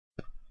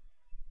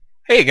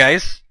Hey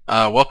guys,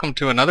 welcome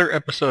to another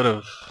episode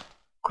of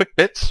Quick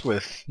Bits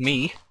with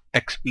me,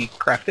 XB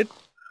Crafted.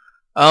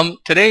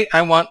 Today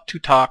I want to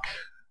talk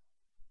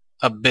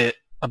a bit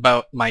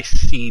about my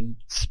seed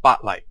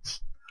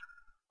spotlights.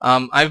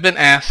 I've been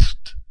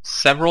asked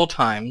several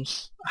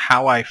times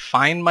how I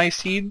find my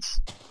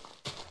seeds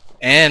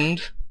and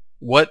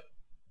what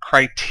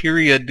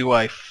criteria do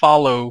I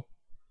follow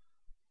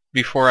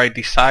before I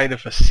decide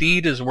if a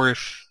seed is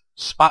worth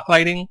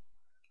spotlighting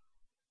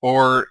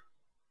or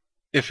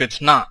if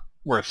it's not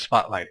worth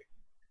spotlighting.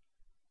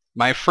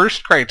 My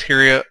first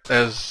criteria,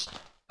 as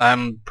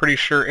I'm pretty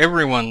sure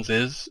everyone's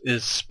is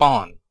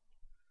spawn.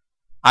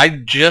 I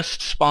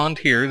just spawned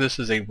here. This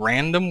is a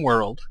random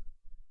world,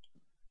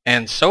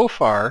 and so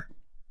far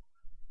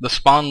the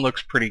spawn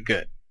looks pretty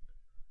good.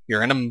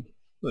 You're in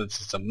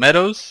this is a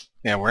meadows.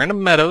 Yeah, we're in a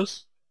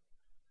meadows.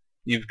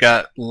 You've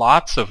got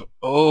lots of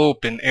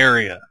open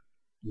area,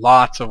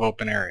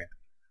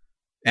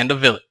 and a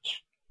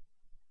village.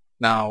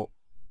 Now,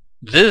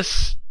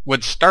 this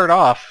would start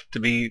off to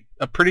be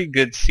a pretty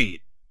good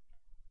seed.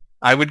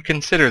 I would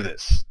consider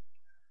this.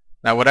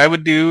 Now what I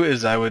would do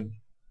is I would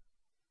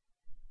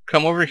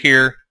come over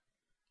here,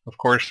 of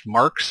course,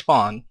 mark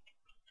spawn.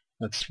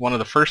 That's one of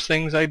the first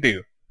things I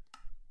do.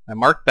 I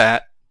mark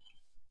that,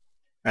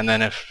 and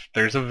then if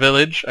there's a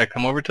village, I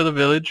come over to the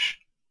village.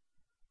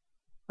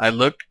 I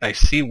look, I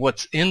see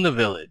what's in the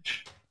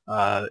village.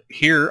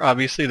 Here,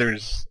 obviously,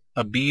 there's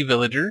a bee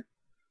villager.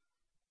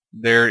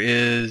 There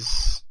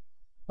is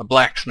a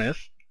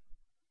blacksmith.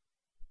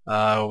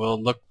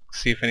 We'll look,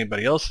 see if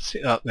anybody else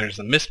is. There's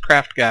a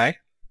Mistcraft guy.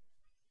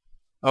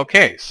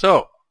 Okay,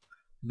 so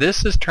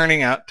this is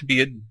turning out to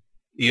be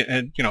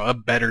a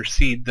better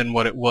seed than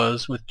what it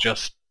was with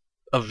just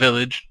a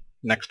village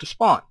next to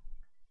spawn.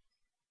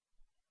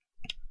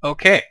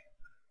 Okay,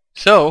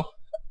 so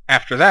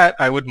after that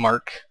I would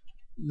mark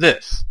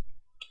this.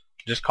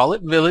 Just call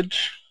it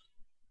village.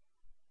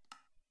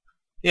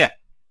 Yeah,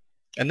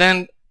 and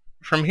then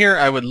from here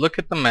I would look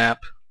at the map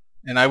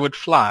and I would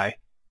fly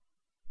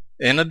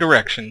in a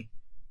direction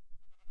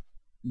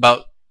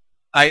about,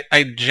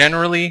 I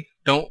generally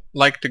don't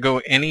like to go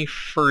any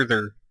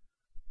further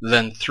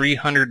than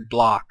 300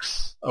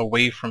 blocks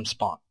away from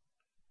spawn.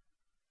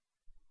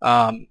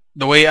 The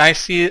way I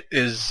see it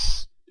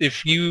is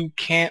if you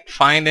can't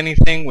find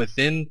anything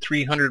within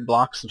 300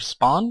 blocks of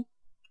spawn,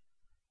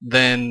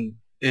 then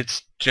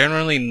it's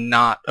generally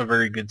not a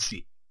very good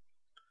seed.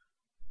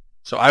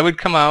 So I would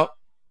come out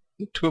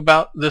to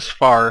about this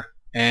far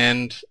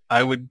and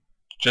I would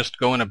just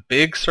go in a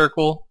big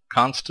circle,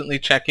 constantly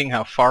checking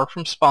how far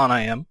from spawn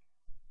I am.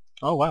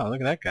 Oh wow, look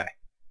at that guy.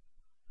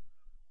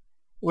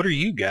 What are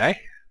you,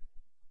 guy?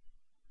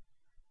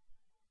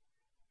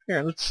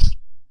 Here, let's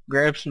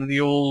grab some of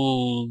the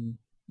old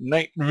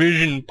night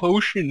vision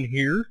potion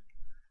here.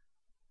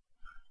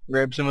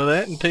 Grab some of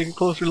that and take a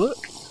closer look.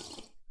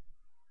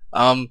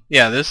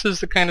 Yeah, this is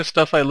the kind of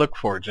stuff I look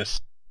for.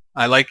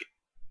 I like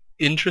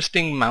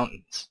interesting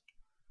mountains.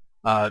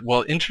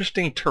 Well,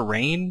 interesting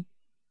terrain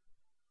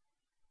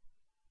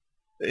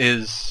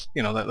is,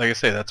 like I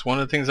say, that's one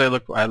of the things I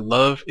look for. I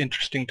love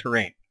interesting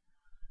terrain.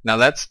 Now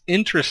that's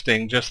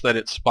interesting, just that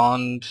it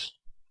spawned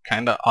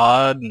kind of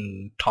odd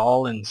and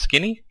tall and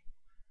skinny.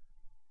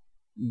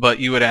 But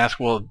you would ask,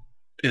 well,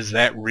 is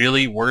that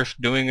really worth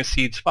doing a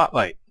seed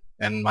spotlight?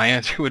 And my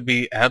answer would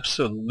be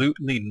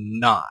absolutely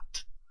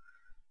not.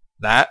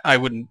 That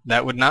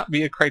would not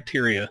be a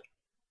criteria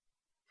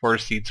for a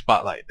seed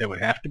spotlight. There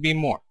would have to be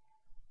more.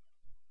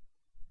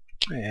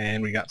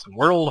 And we got some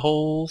world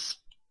holes.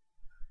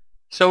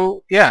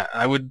 So yeah,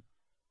 I would,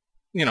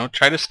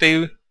 try to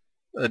stay,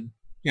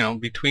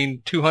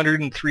 between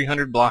 200 and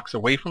 300 blocks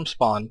away from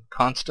spawn,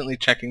 constantly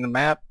checking the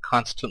map,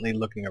 constantly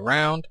looking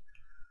around.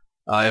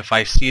 If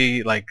I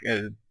see like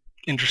an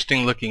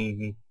interesting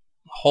looking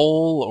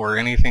hole or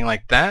anything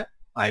like that,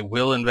 I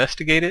will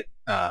investigate it,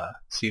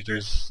 see if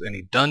there's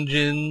any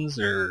dungeons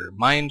or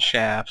mine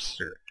shafts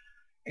or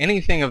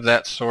anything of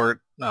that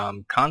sort.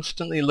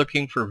 Constantly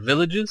looking for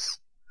villages.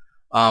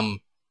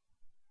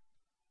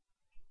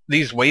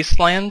 These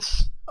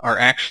wastelands are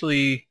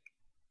actually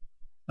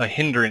a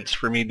hindrance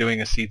for me doing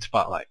a seed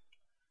spotlight.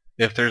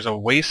 If there's a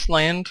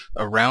wasteland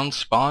around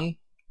spawn,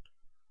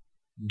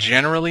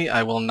 generally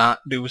I will not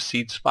do a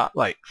seed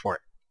spotlight for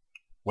it.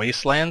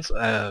 Wastelands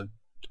are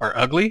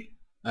ugly.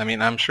 I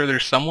mean, I'm sure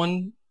there's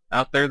someone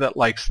out there that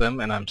likes them,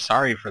 and I'm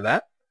sorry for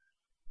that.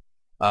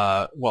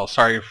 Well,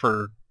 sorry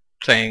for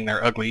saying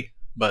they're ugly,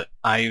 but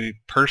I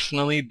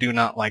personally do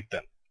not like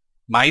them.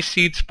 My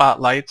seed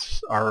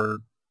spotlights are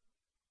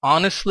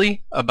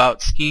honestly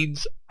about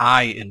seeds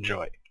I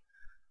enjoy,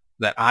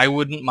 that I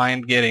wouldn't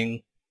mind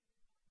getting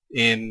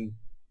in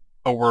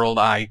a world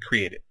I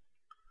created.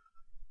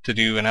 To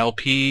do an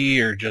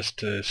LP or just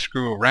to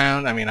screw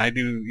around. I mean, I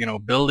do,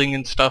 building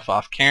and stuff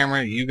off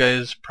camera. You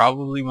guys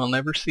probably will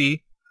never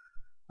see.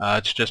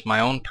 It's just my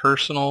own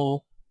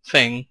personal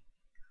thing,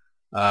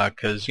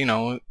 because,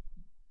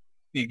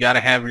 you got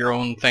to have your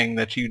own thing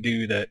that you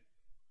do that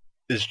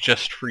is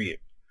just for you.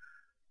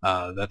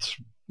 That's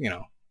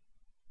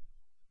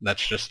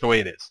just the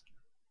way it is.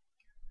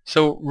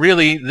 So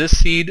really, this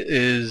seed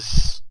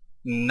is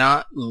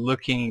not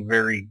looking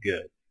very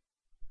good.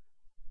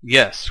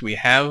 Yes, we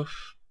have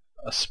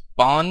a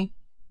spawn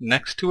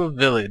next to a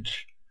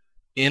village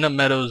in a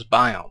meadows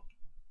biome.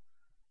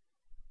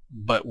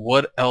 But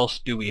what else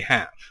do we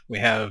have? We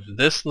have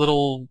this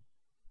little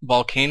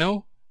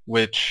volcano,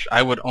 which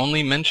I would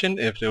only mention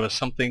if there was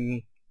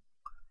something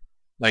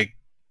like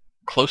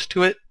close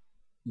to it,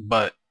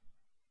 but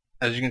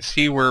as you can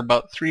see, we're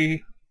about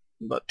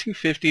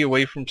 250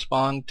 away from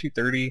spawn,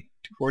 230,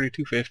 240,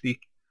 250,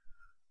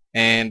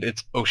 and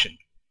it's ocean.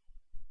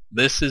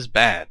 This is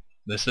bad.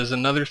 This is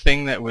another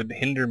thing that would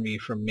hinder me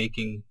from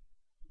making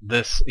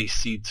this a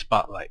seed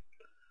spotlight.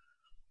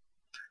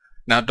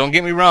 Now, don't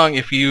get me wrong,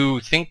 if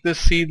you think this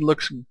seed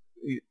looks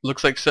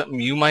like something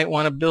you might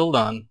want to build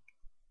on,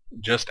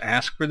 just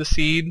ask for the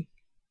seed,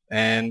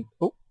 and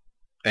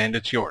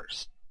it's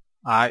yours.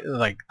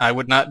 I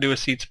would not do a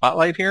seed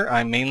spotlight here.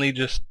 I mainly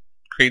just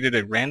created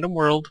a random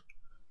world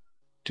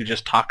to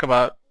just talk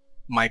about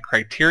my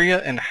criteria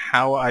and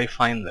how I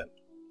find them.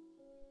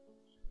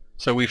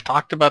 So we've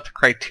talked about the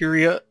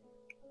criteria.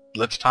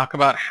 Let's talk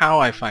about how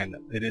I find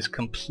them. It is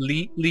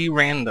completely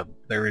random.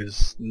 There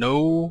is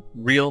no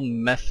real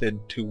method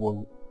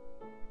to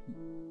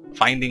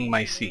finding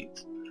my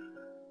seeds.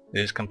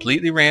 It is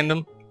completely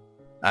random.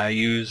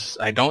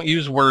 I don't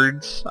use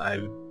words. I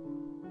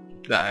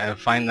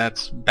find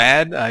that's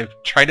bad. I've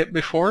tried it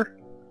before,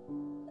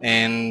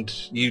 and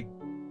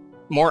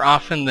more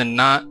often than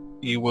not,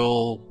 you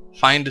will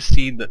find a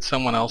seed that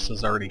someone else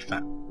has already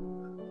found.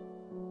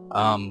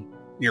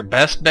 Your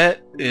best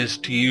bet is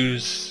to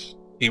use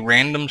a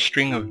random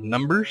string of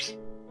numbers.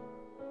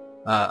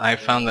 I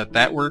found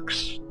that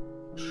works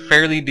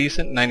fairly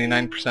decent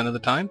 99% of the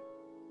time.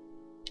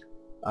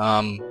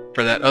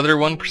 For that other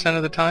 1%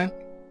 of the time,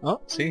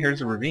 see,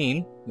 here's a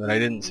ravine that I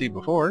didn't see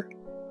before.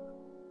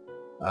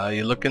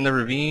 You look in the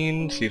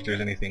ravine, see if there's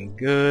anything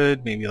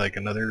good, maybe like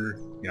another,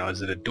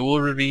 is it a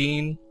dual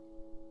ravine?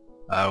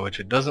 Which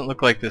it doesn't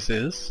look like this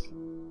is.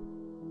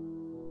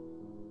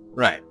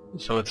 Right,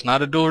 so it's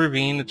not a dual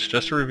ravine, it's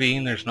just a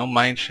ravine, there's no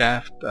mine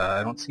shaft,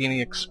 I don't see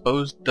any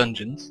exposed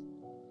dungeons.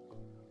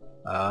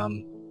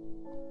 I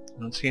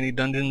don't see any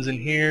dungeons in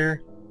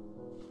here.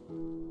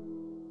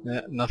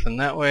 Nothing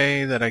that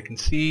way that I can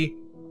see.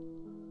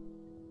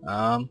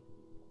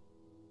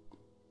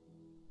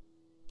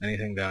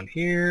 Anything down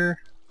here?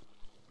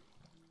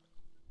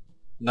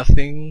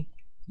 Nothing.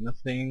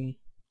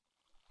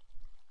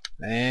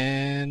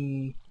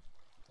 And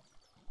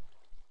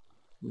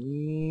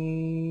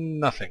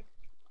nothing.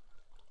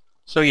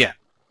 So yeah,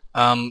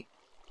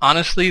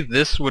 honestly,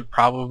 this would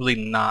probably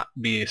not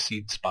be a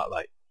seed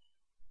spotlight.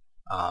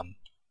 I'm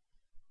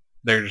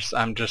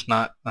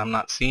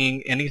not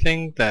seeing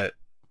anything that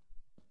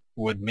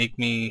would make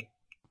me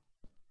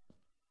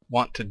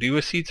want to do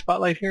a seed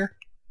spotlight here.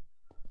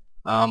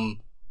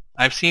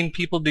 I've seen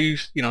people do,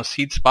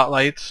 seed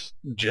spotlights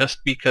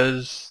just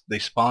because they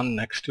spawn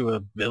next to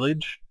a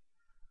village.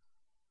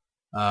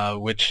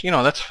 Which,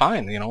 that's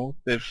fine,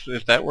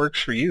 if that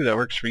works for you, that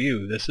works for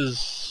you. This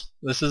is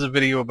a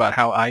video about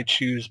how I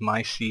choose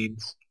my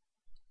seeds.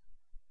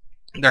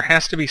 There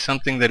has to be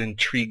something that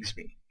intrigues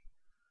me.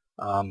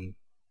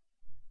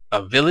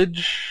 A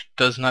village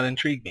does not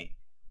intrigue me.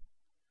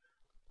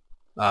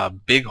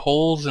 Big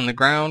holes in the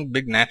ground,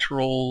 big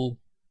natural,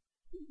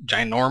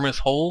 ginormous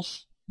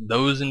holes,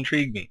 those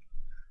intrigue me.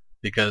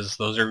 Because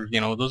those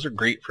are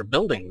great for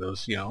building.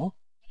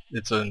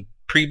 It's a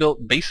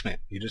pre-built basement.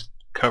 You just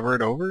cover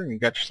it over and you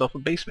got yourself a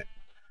basement.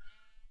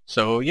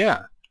 So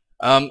yeah,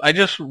 I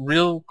just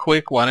real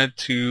quick wanted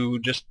to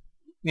just,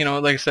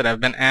 like I said,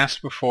 I've been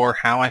asked before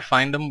how I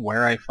find them,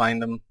 where I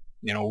find them,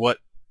 what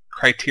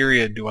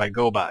criteria do I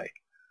go by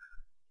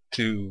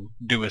to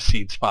do a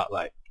seed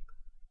spotlight.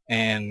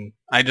 And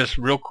I just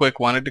real quick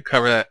wanted to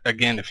cover that.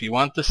 Again, if you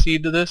want the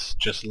seed to this,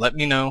 just let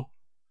me know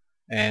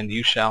and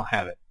you shall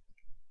have it.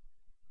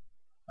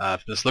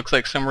 If this looks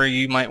like somewhere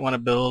you might want to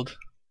build,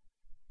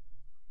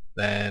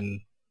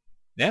 then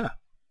yeah,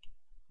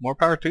 more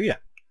power to you.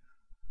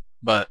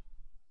 But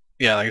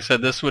yeah, like I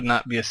said, this would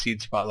not be a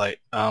seed spotlight.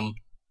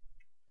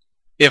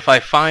 If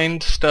I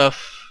find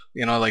stuff,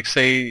 like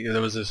say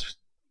there was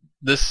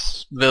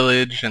this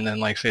village, and then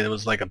like say there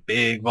was like a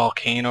big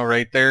volcano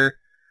right there,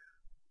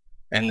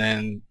 and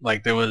then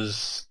like there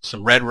was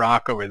some red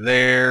rock over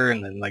there,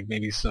 and then like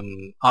maybe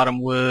some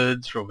autumn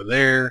woods over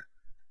there,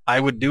 I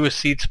would do a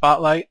seed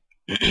spotlight.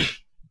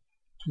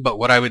 But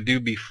what I would do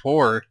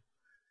before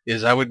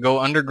is I would go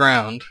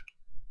underground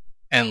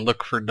and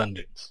look for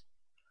dungeons.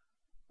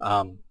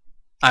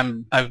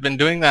 I've been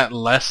doing that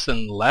less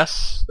and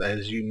less,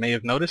 as you may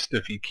have noticed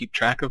if you keep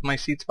track of my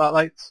seed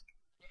spotlights.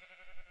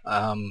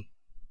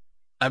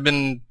 I've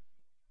been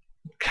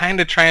kind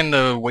of trying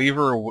to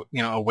waver,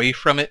 away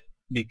from it,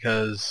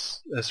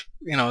 because as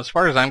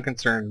far as I'm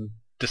concerned,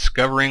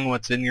 discovering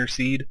what's in your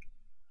seed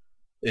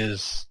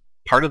is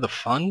part of the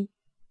fun.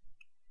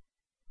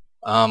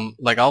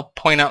 Like I'll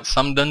point out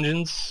some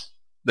dungeons.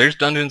 There's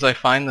dungeons I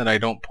find that I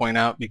don't point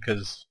out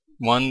because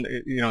One,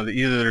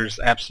 either there's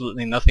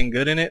absolutely nothing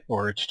good in it,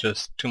 or it's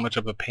just too much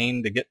of a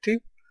pain to get to.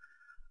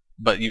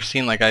 But you've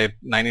seen, like,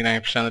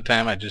 99% of the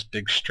time I just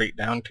dig straight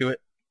down to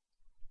it.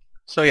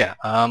 So yeah,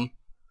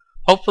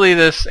 hopefully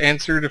this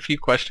answered a few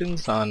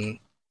questions on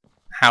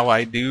how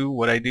I do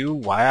what I do,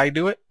 why I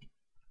do it.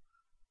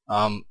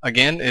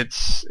 Again,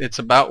 it's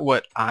about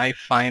what I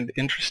find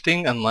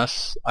interesting.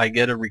 Unless I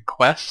get a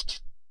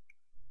request,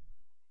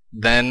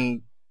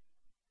 then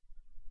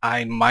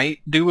I might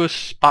do a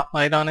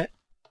spotlight on it,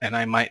 and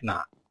I might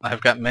not.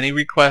 I've got many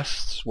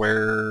requests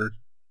where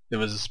it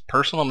was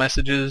personal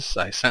messages,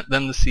 I sent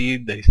them the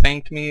seed, they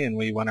thanked me, and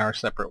we went our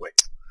separate ways.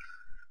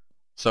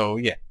 So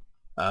yeah,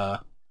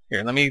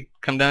 here, let me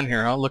come down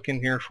here, I'll look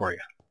in here for you,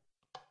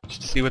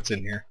 just to see what's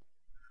in here.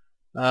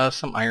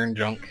 Some iron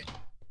junk.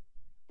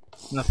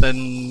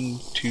 Nothing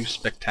too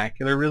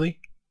spectacular, really.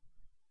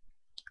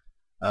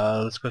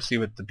 Let's go see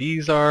what the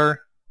bees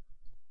are.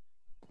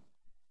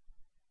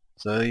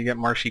 So you got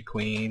Marshy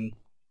Queen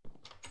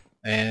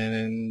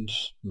and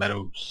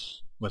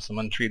meadows with some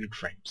untreated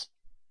frames.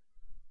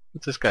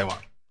 What's this guy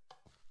want?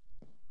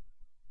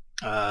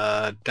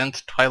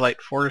 Dense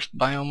twilight forest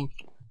biome,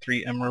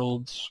 3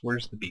 emeralds.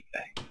 Where's the bee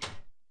guy?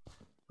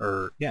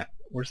 Or yeah,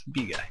 where's the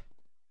bee guy?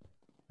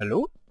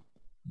 Hello?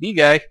 Bee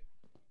guy.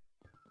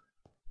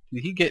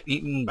 Did he get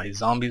eaten by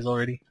zombies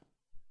already?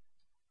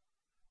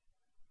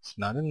 It's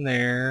not in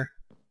there.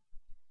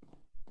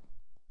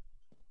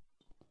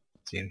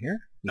 Is he in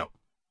here? No.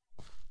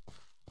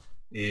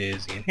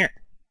 Is he in here?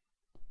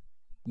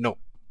 No.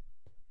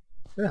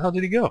 Where the hell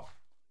did he go?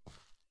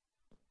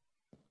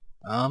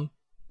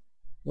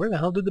 Where the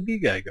hell did the bee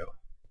guy go?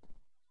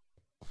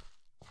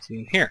 Is he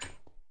in here?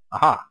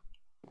 Aha!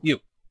 You.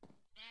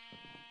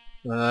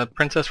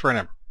 Princess for an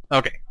Emerald.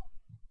 Okay.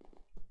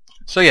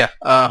 So yeah,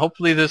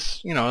 hopefully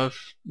this,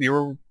 if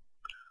you're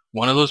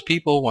one of those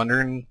people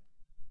wondering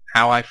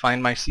how I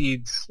find my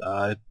seeds,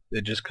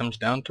 it just comes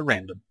down to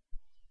random.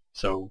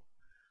 So,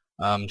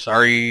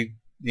 sorry,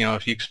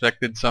 if you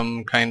expected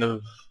some kind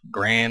of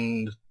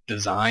grand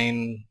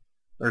design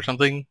or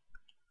something,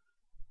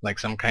 like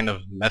some kind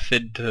of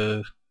method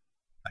to,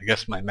 I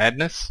guess, my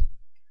madness.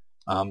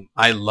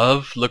 I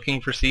love looking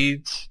for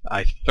seeds.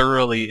 I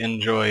thoroughly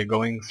enjoy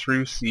going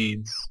through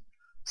seeds,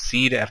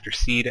 seed after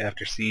seed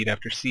after seed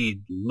after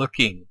seed,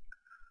 looking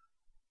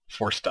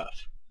for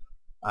stuff.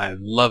 I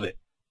love it.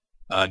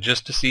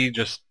 Just to see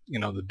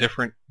the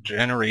different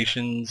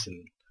generations,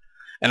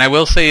 and I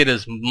will say it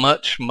is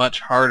much,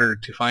 much harder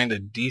to find a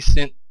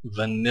decent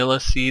vanilla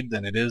seed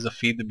than it is a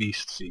Feed the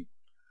Beast seed.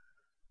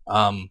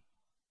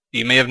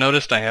 You may have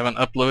noticed I haven't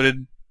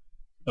uploaded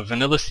a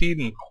vanilla seed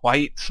in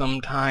quite some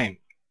time.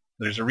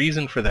 There's a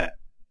reason for that.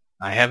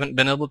 I haven't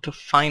been able to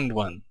find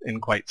one in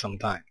quite some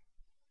time.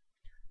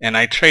 And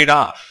I trade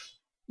off.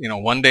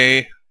 One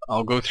day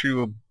I'll go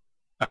through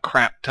a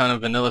crap ton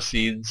of vanilla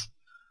seeds.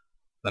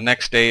 The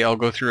next day I'll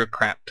go through a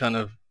crap ton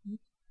of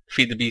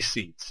Feed the Beast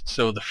seeds.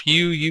 So the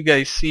few you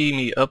guys see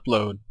me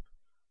upload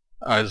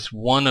is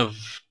one of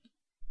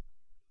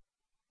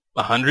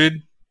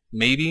 100,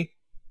 maybe.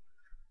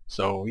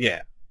 So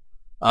yeah.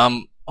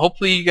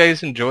 Hopefully you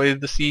guys enjoy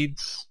the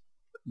seeds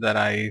that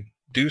I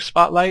do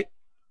spotlight.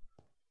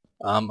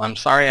 I'm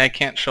sorry I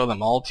can't show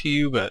them all to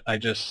you, but I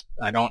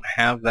don't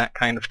have that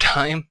kind of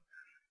time.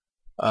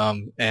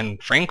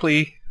 And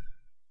frankly,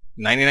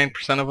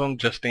 99% of them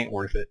just ain't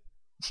worth it.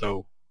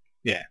 So,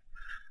 yeah.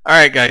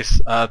 Alright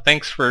guys,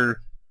 thanks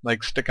for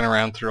sticking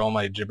around through all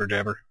my jibber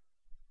jabber.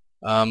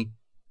 Like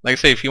I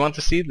say, if you want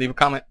the seed, leave a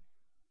comment,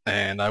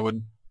 and I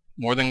would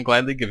more than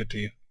gladly give it to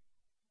you.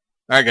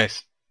 Alright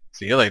guys,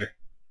 see you later.